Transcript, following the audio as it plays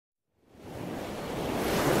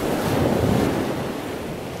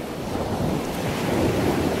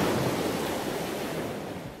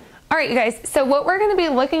right, you guys, so what we're going to be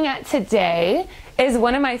looking at today is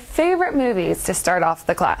one of my favorite movies to start off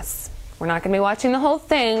the class. We're not going to be watching the whole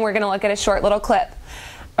thing. We're going to look at a short little clip.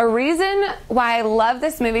 A reason why I love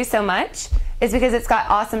this movie so much is because it's got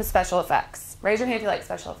awesome special effects. Raise your hand if you like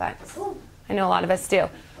special effects. I know a lot of us do.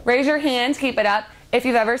 Raise your hand, keep it up, if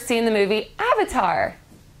you've ever seen the movie Avatar.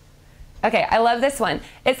 Okay, I love this one.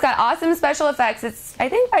 It's got awesome special effects. It's, I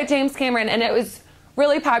think, by James Cameron, and it was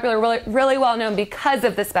really popular, really well known because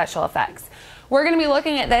of the special effects. We're going to be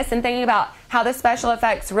looking at this and thinking about how the special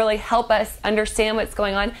effects really help us understand what's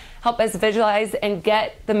going on, help us visualize and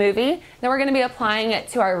get the movie. Then we're going to be applying it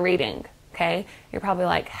to our reading. Okay? You're probably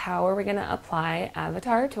like, how are we going to apply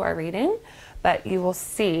Avatar to our reading? But you will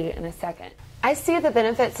see in a second. I see the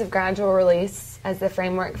benefits of gradual release as the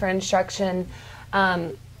framework for instruction,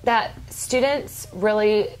 that students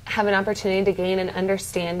really have an opportunity to gain an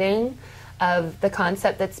understanding of the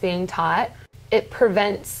concept that's being taught. It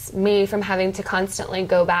prevents me from having to constantly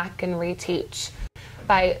go back and reteach.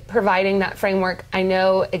 By providing that framework, I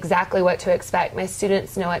know exactly what to expect. My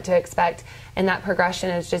students know what to expect, and that progression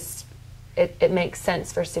is just, it makes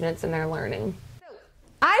sense for students in their learning.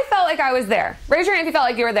 I felt like I was there. Raise your hand if you felt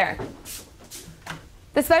like you were there.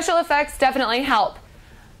 The special effects definitely help.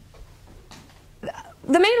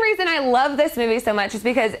 The main reason I love this movie so much is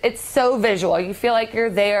because it's so visual. You feel like you're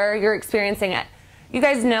there, you're experiencing it. You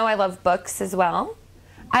guys know I love books as well.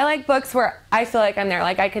 I like books where I feel like I'm there,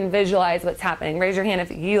 like I can visualize what's happening. Raise your hand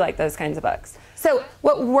if you like those kinds of books. So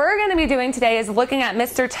what we're going to be doing today is looking at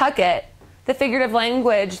Mr. Tuckett, the figurative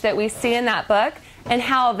language that we see in that book, and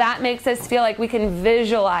how that makes us feel like we can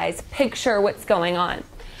visualize, picture what's going on.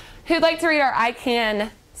 Who'd like to read our I can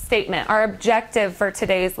statement, our objective for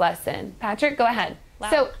today's lesson? Patrick, go ahead.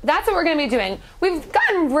 So that's what we're going to be doing. We've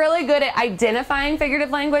gotten really good at identifying figurative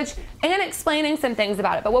language and explaining some things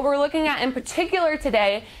about it. But what we're looking at in particular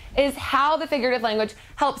today is how the figurative language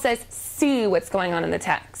helps us see what's going on in the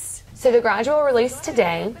text. So the gradual release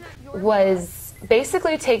today was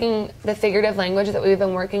basically taking the figurative language that we've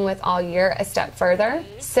been working with all year a step further.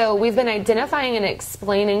 So we've been identifying and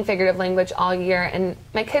explaining figurative language all year, and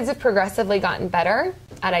my kids have progressively gotten better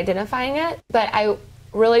at identifying it. But I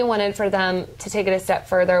really wanted for them to take it a step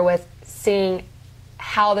further with seeing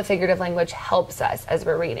how the figurative language helps us as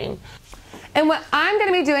we're reading. And what I'm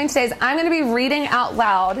going to be doing today is I'm going to be reading out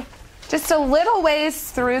loud just a little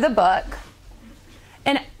ways through the book.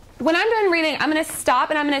 And when I'm done reading, I'm going to stop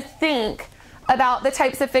and I'm going to think about the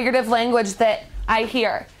types of figurative language that I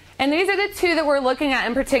hear. And these are the two that we're looking at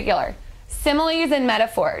in particular: similes and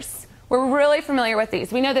metaphors. We're really familiar with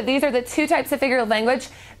these. We know that these are the two types of figurative language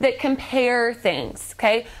that compare things,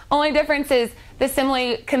 okay? Only difference is the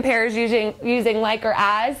simile compares using like or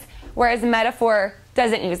as, whereas metaphor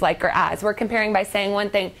doesn't use like or as. We're comparing by saying one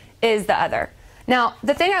thing is the other. Now,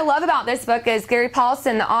 the thing I love about this book is Gary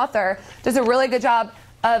Paulson, the author, does a really good job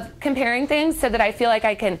of comparing things so that I feel like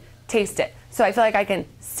I can taste it, so I feel like I can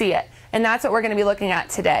see it. And that's what we're going to be looking at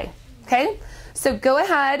today, okay? So go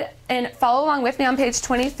ahead and follow along with me on page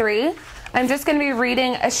 23. I'm just going to be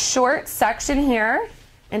reading a short section here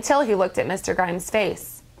until he looked at Mr. Grimes'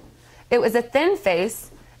 face. It was a thin face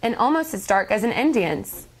and almost as dark as an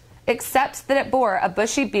Indian's, except that it bore a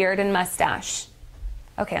bushy beard and mustache.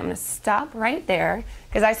 Okay, I'm going to stop right there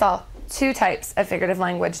because I saw two types of figurative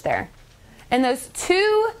language there. And those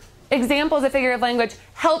two examples of figurative language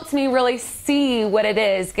helped me really see what it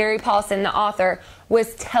is Gary Paulson, the author,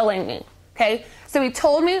 was telling me. Okay, so he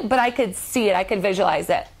told me, but I could see it, I could visualize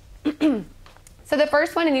it. So the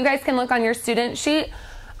first one, and you guys can look on your student sheet,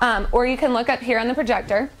 or you can look up here on the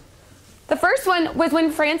projector. The first one was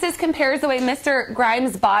when Francis compares the way Mr.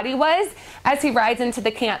 Grimes' body was as he rides into the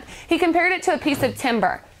camp. He compared it to a piece of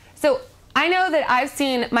timber. So I know that I've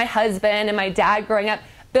seen my husband and my dad growing up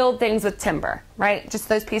build things with timber, right? Just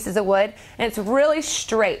those pieces of wood, and it's really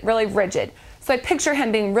straight, really rigid. So I picture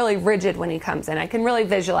him being really rigid when he comes in. I can really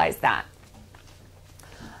visualize that.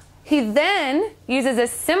 He then uses a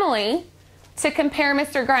simile to compare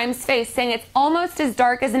Mr. Grimes' face, saying it's almost as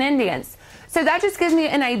dark as an Indian's. So that just gives me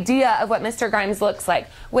an idea of what Mr. Grimes looks like,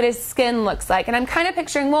 what his skin looks like. And I'm kind of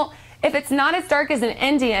picturing, well, if it's not as dark as an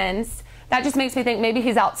Indian's, that just makes me think maybe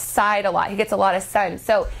he's outside a lot. He gets a lot of sun.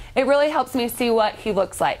 So it really helps me see what he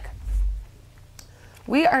looks like.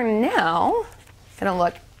 We are now going to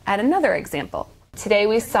look at another example. Today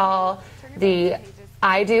we saw the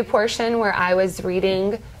I do portion where I was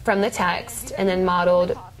reading from the text and then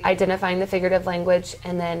modeled identifying the figurative language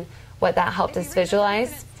and then what that helped us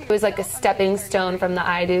visualize. It was like a stepping stone from the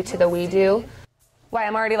I do to the we do. Why,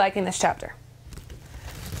 I'm already liking this chapter.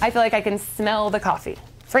 I feel like I can smell the coffee.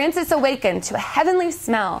 Francis awakened to a heavenly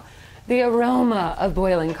smell The aroma of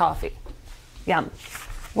boiling coffee. Yum.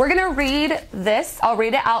 We're going to read this. I'll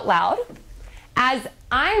read it out loud. As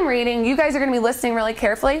I'm reading, you guys are going to be listening really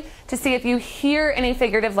carefully to see if you hear any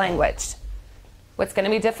figurative language. What's going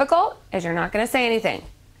to be difficult is you're not going to say anything.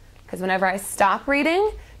 Because whenever I stop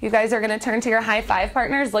reading, you guys are going to turn to your high five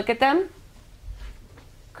partners, look at them.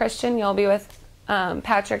 Christian, you'll be with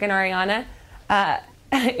Patrick and Ariana.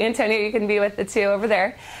 Antonio, you can be with the two over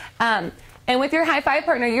there. And with your high five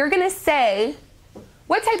partner, you're going to say,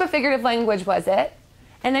 what type of figurative language was it?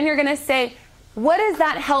 And then you're going to say, what does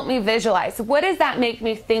that help me visualize? What does that make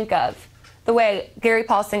me think of? The way Gary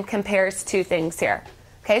Paulson compares two things here.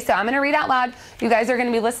 Okay, so I'm going to read out loud. You guys are going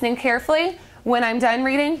to be listening carefully. When I'm done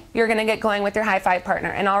reading, you're going to get going with your high five partner.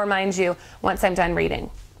 And I'll remind you once I'm done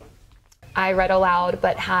reading. I read aloud,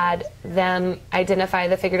 but had them identify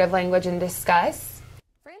the figurative language and discuss.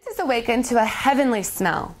 Francis awakened to a heavenly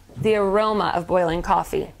smell, the aroma of boiling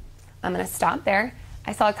coffee. I'm going to stop there.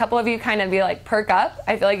 I saw a couple of you kind of be like, perk up.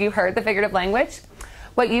 I feel like you heard the figurative language.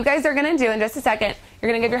 What you guys are going to do in just a second, you're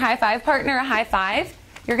going to give your high five partner a high five.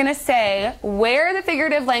 You're going to say where the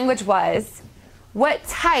figurative language was, what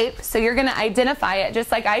type, so you're going to identify it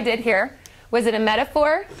just like I did here. Was it a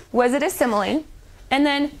metaphor? Was it a simile? And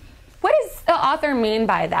then what does the author mean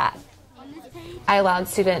by that? I allowed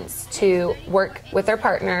students to work with their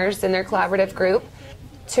partners in their collaborative group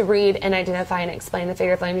to read and identify and explain the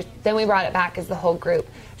figurative language. Then we brought it back as the whole group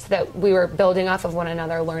so that we were building off of one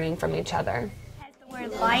another, learning from each other.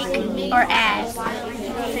 Word like or as?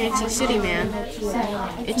 Fancy city man.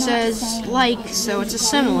 It says like, so it's a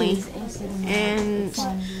simile. And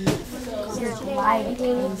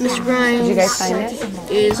Mr. Grimes Did you guys find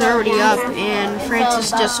it? is already up, and Francis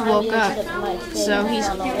just woke up. So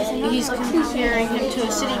he's comparing him to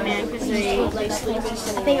a city man because they sleep.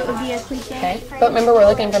 I think it would be a cliche. Okay. But remember, we're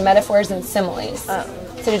looking for metaphors and similes.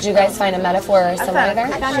 So did you guys find a metaphor or simile there?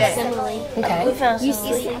 I found a simile. Okay. You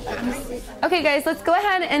sleep. Okay, guys, let's go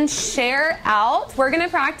ahead and share out. We're going to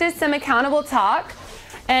practice some accountable talk.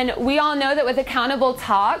 And we all know that with accountable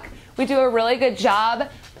talk, we do a really good job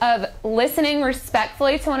of listening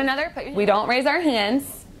respectfully to one another. We don't raise our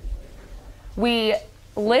hands. We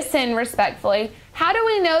listen respectfully. How do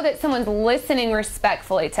we know that someone's listening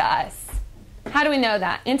respectfully to us? How do we know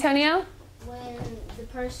that? Antonio? When the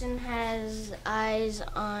person has eyes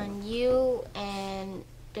on you and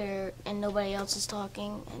nobody else is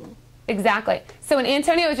talking. Exactly. So when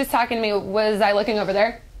Antonio was just talking to me, was I looking over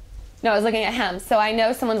there? No, I was looking at him. So I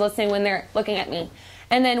know someone's listening when they're looking at me.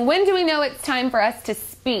 And then when do we know it's time for us to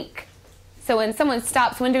speak? So when someone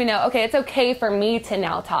stops, when do we know, okay, it's okay for me to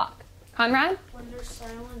now talk? Conrad? When there's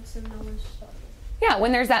silence and no one's talking. Yeah,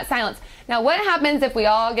 when there's that silence. Now, what happens if we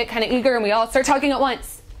all get kind of eager and we all start talking at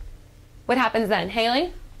once? What happens then?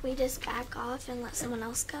 Haley? We just back off and let someone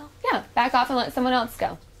else go. Yeah, back off and let someone else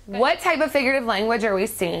go. Okay. What type of figurative language are we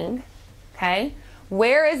seeing? Okay.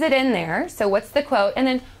 Where is it in there? So what's the quote? And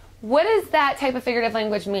then what does that type of figurative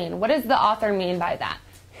language mean? What does the author mean by that?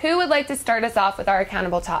 Who would like to start us off with our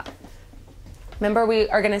accountable talk? Remember, we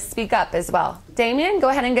are going to speak up as well. Damien, go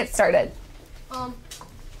ahead and get started.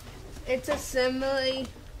 It's a simile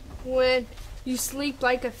when you sleep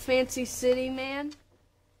like a fancy city man.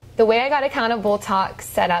 The way I got accountable talk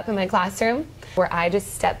set up in my classroom, where I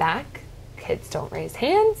just step back, kids don't raise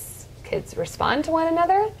hands, kids respond to one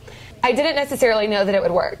another. I didn't necessarily know that it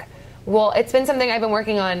would work. Well, it's been something I've been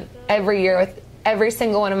working on every year with every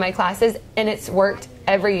single one of my classes, and it's worked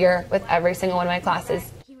every year with every single one of my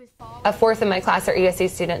classes. A fourth of my class are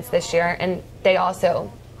ESE students this year, and they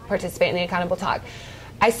also participate in the accountable talk.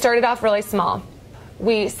 I started off really small.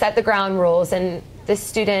 We set the ground rules, and the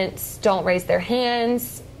students don't raise their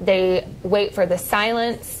hands. They wait for the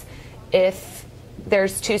silence. If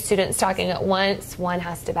there's two students talking at once, one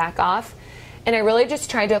has to back off. And I really just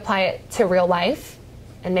tried to apply it to real life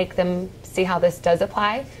and make them see how this does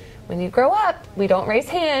apply. When you grow up, we don't raise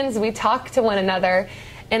hands, we talk to one another.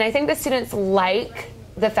 And I think the students like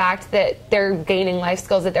the fact that they're gaining life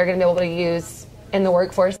skills that they're going to be able to use in the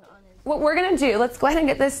workforce. What we're going to do, let's go ahead and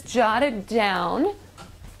get this jotted down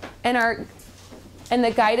in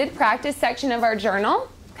the guided practice section of our journal.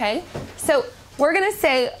 Okay, so we're going to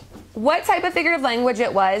say what type of figurative language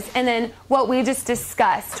it was, and then what we just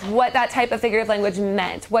discussed, what that type of figurative language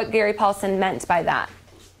meant, what Gary Paulson meant by that.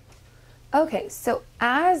 Okay, so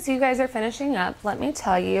as you guys are finishing up, let me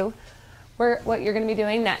tell you what you're going to be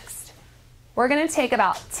doing next. We're going to take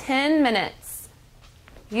about 10 minutes.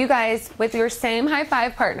 You guys, with your same high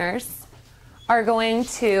five partners, are going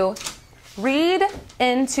to read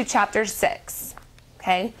into chapter 6.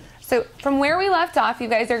 Okay? So So from where we left off, you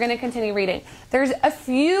guys are going to continue reading. There's a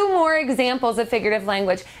few more examples of figurative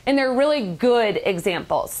language, and they're really good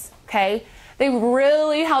examples, okay? They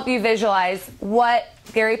really help you visualize what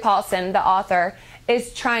Gary Paulson, the author,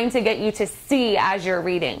 is trying to get you to see as you're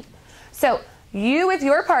reading. So you with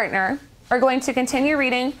your partner are going to continue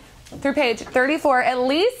reading through page 34, at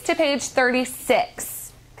least to page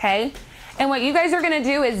 36, okay? And what you guys are going to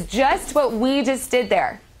do is just what we just did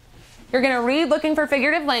there. You're going to read looking for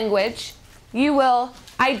figurative language. You will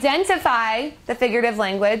identify the figurative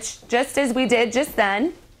language just as we did just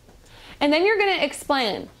then. And then you're going to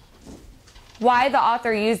explain why the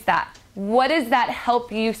author used that. What does that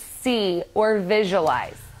help you see or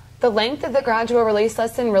visualize? The length of the gradual release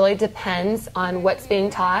lesson really depends on what's being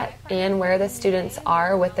taught and where the students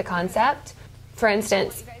are with the concept. For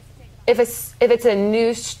instance, if it's a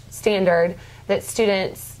new standard that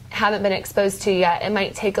students haven't been exposed to yet, it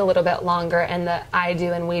might take a little bit longer in the I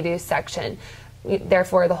do and we do section.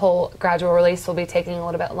 Therefore, the whole gradual release will be taking a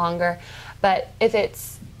little bit longer. But if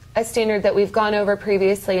it's a standard that we've gone over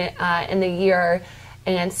previously in the year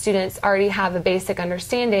and students already have a basic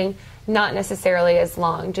understanding, not necessarily as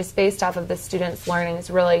long. Just based off of the students' learning is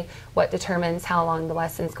really what determines how long the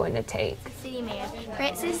lesson's going to take. City man.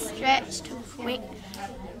 Francis stretched,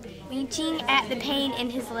 reaching at the pain in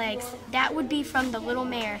his legs. That would be from the little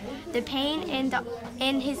mare. The pain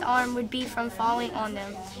in his arm would be from falling on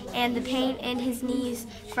them, and the pain in his knees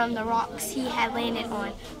from the rocks he had landed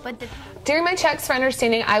on. During my checks for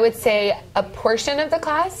understanding, I would say a portion of the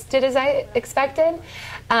class did as I expected.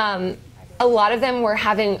 A lot of them were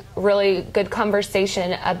having really good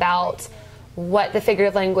conversation about what the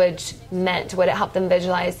figurative language meant, what it helped them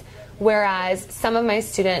visualize, whereas some of my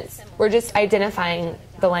students were just identifying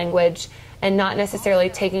the language and not necessarily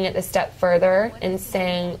taking it a step further and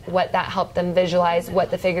saying what that helped them visualize, what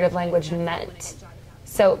the figurative language meant.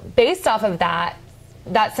 So based off of that,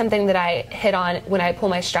 that's something that I hit on when I pull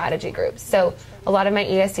my strategy groups. So a lot of my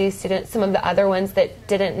ESE students, some of the other ones that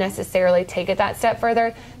didn't necessarily take it that step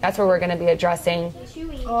further, that's where we're going to be addressing.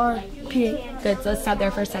 Good, so let's stop there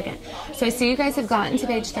for a second. So I see you guys have gotten to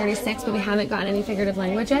page 36, but we haven't gotten any figurative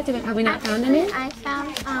language yet. Have we not found any? I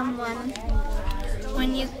found one.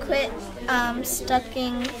 When you quit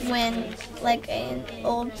stucking when, like an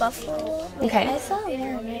old buffalo. Okay. I saw it.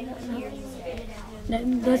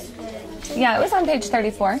 Yeah, it was on page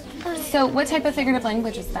 34. So what type of figurative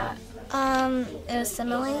language is that? It was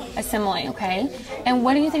simile. A simile, okay. And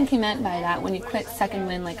what do you think he meant by that when you quit sucking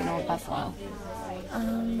wind like an old buffalo?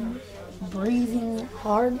 Breathing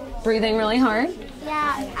hard. Breathing really hard?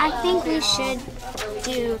 Yeah, I think we should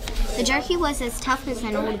do, the jerky was as tough as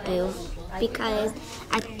an old boot, because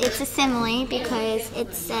it's a simile because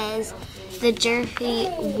it says the jerky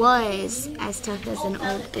was as tough as an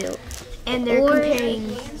old boot. And they're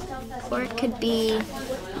comparing, or it could be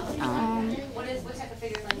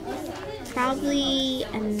probably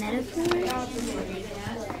a metaphor.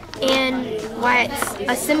 and why it's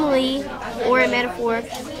a simile or a metaphor,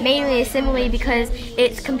 mainly a simile because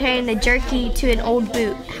it's comparing the jerky to an old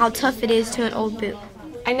boot, how tough it is to an old boot.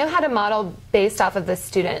 I know how to model based off of the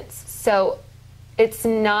students, so it's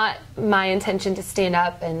not my intention to stand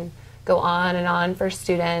up and go on and on for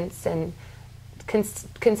students and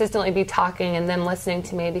consistently be talking and them listening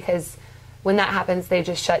to me, because when that happens they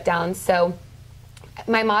just shut down. So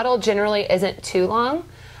my model generally isn't too long,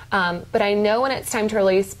 but I know when it's time to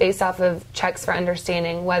release based off of checks for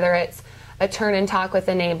understanding, whether it's a turn and talk with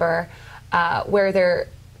a neighbor, where they're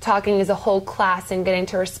talking as a whole class and getting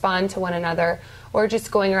to respond to one another, or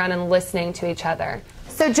just going around and listening to each other.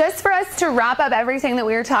 So just for us to wrap up everything that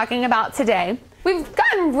we were talking about today, we've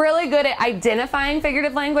gotten really good at identifying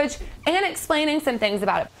figurative language and explaining some things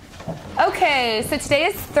about it. Okay, so today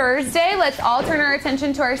is Thursday. Let's all turn our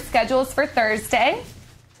attention to our schedules for Thursday.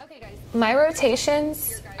 Okay, guys. My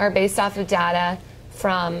rotations are based off of data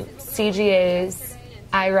from CGAs,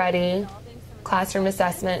 iReady, classroom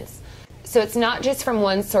assessments. So it's not just from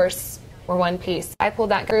one source or one piece. I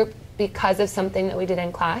pulled that group because of something that we did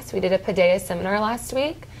in class. We did a Padea seminar last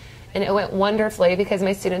week, and it went wonderfully because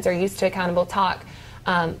my students are used to accountable talk.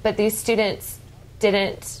 But these students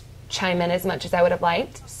didn't chime in as much as I would have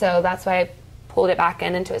liked, so that's why I pulled it back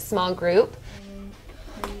into a small group.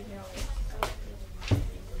 I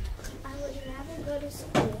would rather go to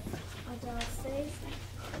school. Adele says,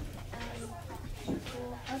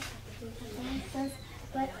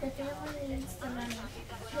 but the family needs the money.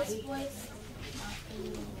 His voice.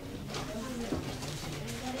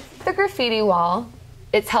 The graffiti wall,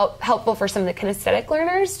 it's helpful for some of the kinesthetic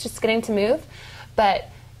learners, just getting to move, but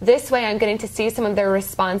This way I'm getting to see some of their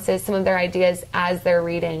responses, some of their ideas as they're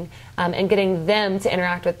reading, and getting them to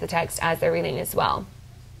interact with the text as they're reading as well.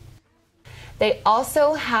 They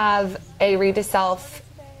also have a read to self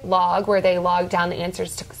log where they log down the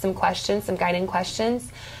answers to some questions, some guiding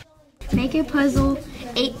questions. Make a puzzle.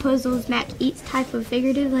 8 puzzles match each type of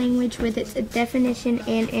figurative language with its definition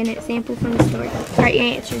and an example from the story. Write your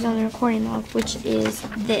answers on the recording log, which is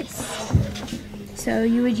this. So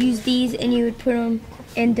you would use these and you would put them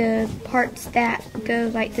in the parts that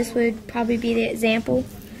go, like this would probably be the example,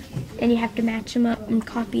 and you have to match them up and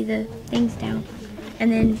copy the things down.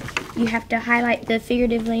 And then you have to highlight the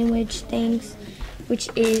figurative language things, which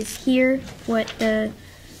is here, what the,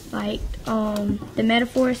 like, the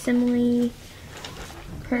metaphor, simile,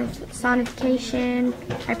 personification,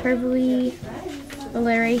 hyperbole,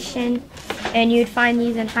 alliteration, and you'd find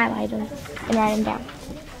these and highlight them and write them down.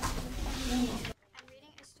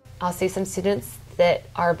 I'll see some students that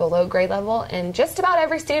are below grade level in just about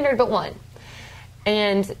every standard but one.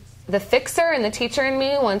 And the fixer and the teacher in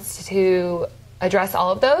me wants to address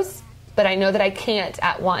all of those, but I know that I can't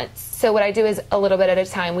at once. So what I do is a little bit at a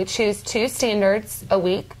time. We choose 2 standards a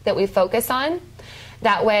week that we focus on.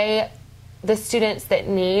 That way, the students that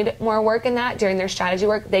need more work in that during their strategy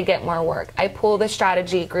work, they get more work. I pull the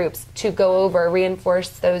strategy groups to go over, reinforce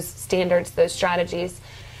those standards, those strategies.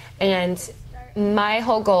 And my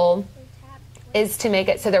whole goal is to make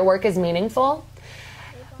it so their work is meaningful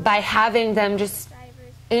by having them just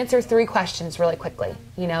answer 3 questions really quickly,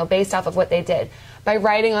 you know, based off of what they did. By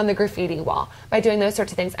writing on the graffiti wall, by doing those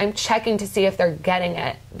sorts of things. I'm checking to see if they're getting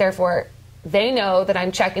it. Therefore, they know that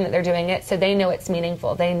I'm checking that they're doing it, so they know it's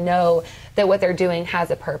meaningful. They know that what they're doing has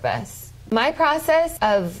a purpose. My process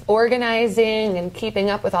of organizing and keeping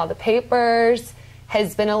up with all the papers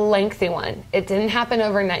has been a lengthy one. It didn't happen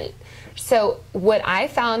overnight. So what I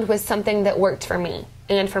found was something that worked for me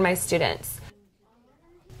and for my students.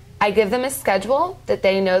 I give them a schedule that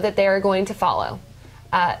they know that they are going to follow.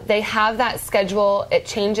 They have that schedule. It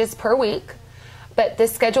changes per week, but the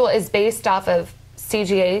schedule is based off of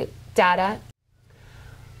CGA data.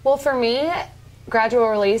 Well, for me, gradual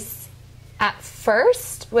release at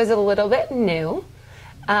first was a little bit new,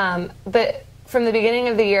 but from the beginning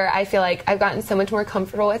of the year, I feel like I've gotten so much more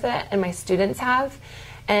comfortable with it, and my students have.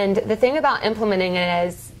 And the thing about implementing it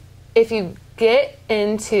is, if you get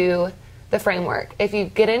into the framework, if you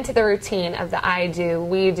get into the routine of the I do,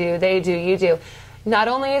 we do, they do, you do, not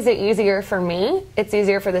only is it easier for me, it's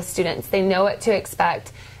easier for the students. They know what to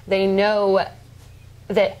expect. They know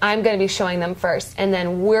that I'm going to be showing them first, and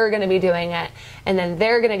then we're going to be doing it, and then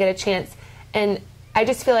they're going to get a chance. And I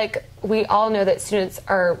just feel like we all know that students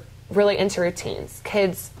are really into routines.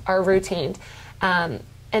 Kids are routined.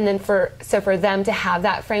 And then for them to have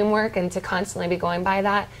that framework and to constantly be going by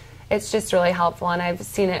that, it's just really helpful, and I've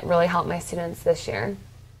seen it really help my students this year.